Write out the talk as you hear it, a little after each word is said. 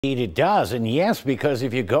Indeed it does, and yes, because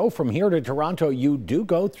if you go from here to Toronto, you do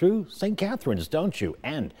go through St. Catharines, don't you?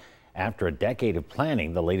 And after a decade of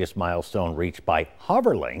planning, the latest milestone reached by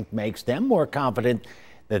Hoverlink makes them more confident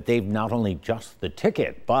that they've not only just the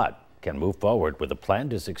ticket, but can move forward with a plan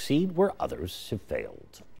to succeed where others have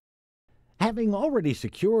failed. Having already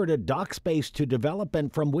secured a dock space to develop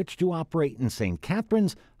and from which to operate in St.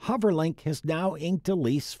 Catharines, Hoverlink has now inked a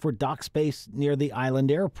lease for dock space near the Island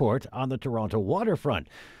Airport on the Toronto waterfront.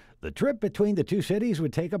 The trip between the two cities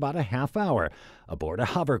would take about a half hour aboard a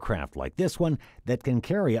hovercraft like this one that can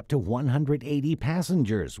carry up to 180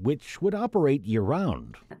 passengers, which would operate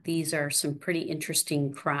year-round. These are some pretty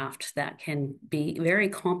interesting craft that can be very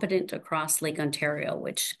competent across Lake Ontario,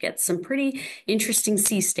 which gets some pretty interesting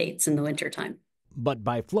sea states in the wintertime. But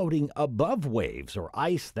by floating above waves or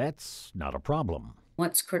ice, that's not a problem.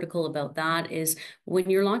 What's critical about that is when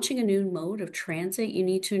you're launching a new mode of transit, you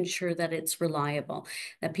need to ensure that it's reliable,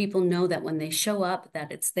 that people know that when they show up,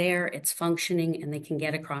 that it's there, it's functioning, and they can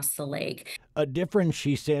get across the lake. A difference,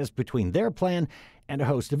 she says, between their plan and a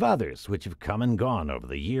host of others, which have come and gone over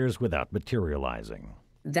the years without materializing.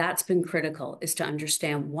 That's been critical, is to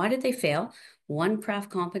understand why did they fail, one, craft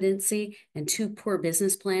competency, and two, poor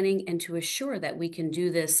business planning, and to assure that we can do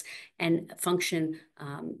this and function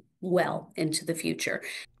well into the future.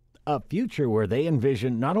 A future where they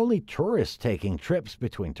envision not only tourists taking trips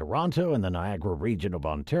between Toronto and the Niagara region of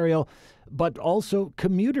Ontario, but also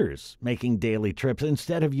commuters making daily trips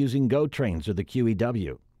instead of using GO trains or the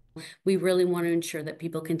QEW. We really want to ensure that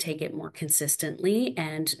people can take it more consistently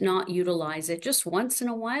and not utilize it just once in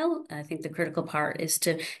a while. I think the critical part is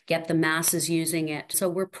to get the masses using it. So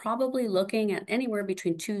we're probably looking at anywhere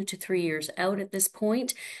between 2 to 3 years out at this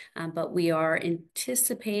point, but we are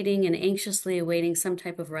anticipating and anxiously awaiting some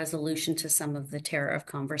type of resolution to some of the tariff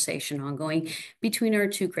conversation ongoing between our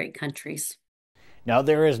two great countries. Now,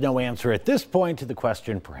 there is no answer at this point to the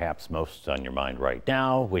question perhaps most on your mind right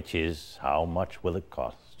now, which is how much will it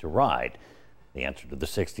cost to ride? The answer to the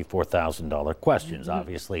 $64,000 question is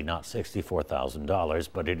obviously not $64,000,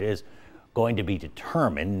 but it is going to be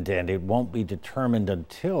determined, and it won't be determined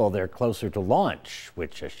until they're closer to launch,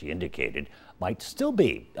 which, as she indicated, might still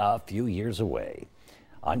be a few years away.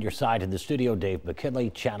 On your side in the studio, Dave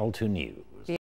McKinley, Channel 2 News.